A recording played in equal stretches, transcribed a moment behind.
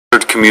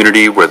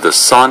community where the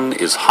sun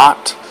is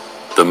hot,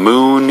 the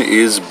moon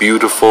is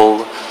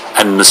beautiful,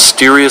 and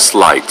mysterious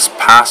lights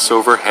pass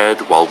overhead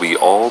while we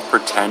all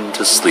pretend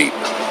to sleep.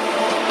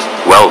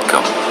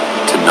 Welcome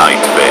to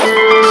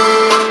Nightvale.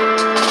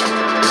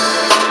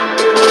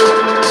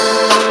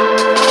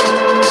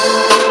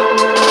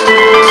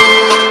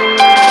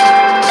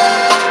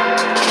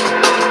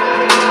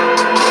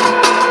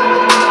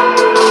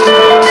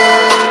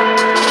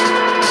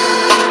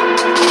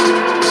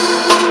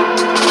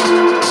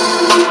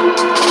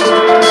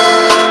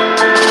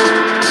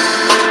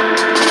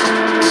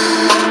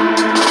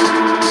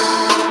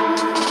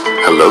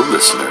 Hello,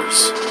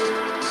 listeners.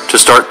 To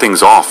start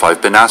things off,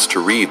 I've been asked to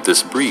read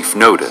this brief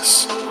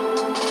notice.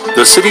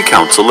 The City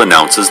Council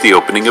announces the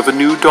opening of a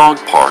new dog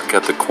park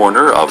at the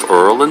corner of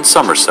Earl and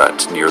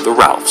Somerset near the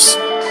Ralphs.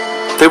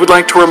 They would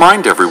like to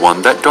remind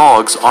everyone that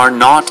dogs are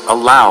not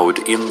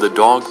allowed in the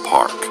dog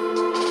park.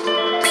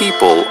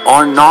 People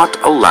are not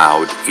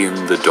allowed in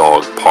the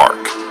dog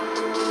park.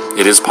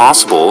 It is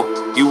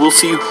possible you will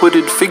see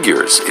hooded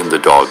figures in the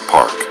dog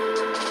park.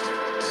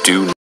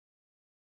 Do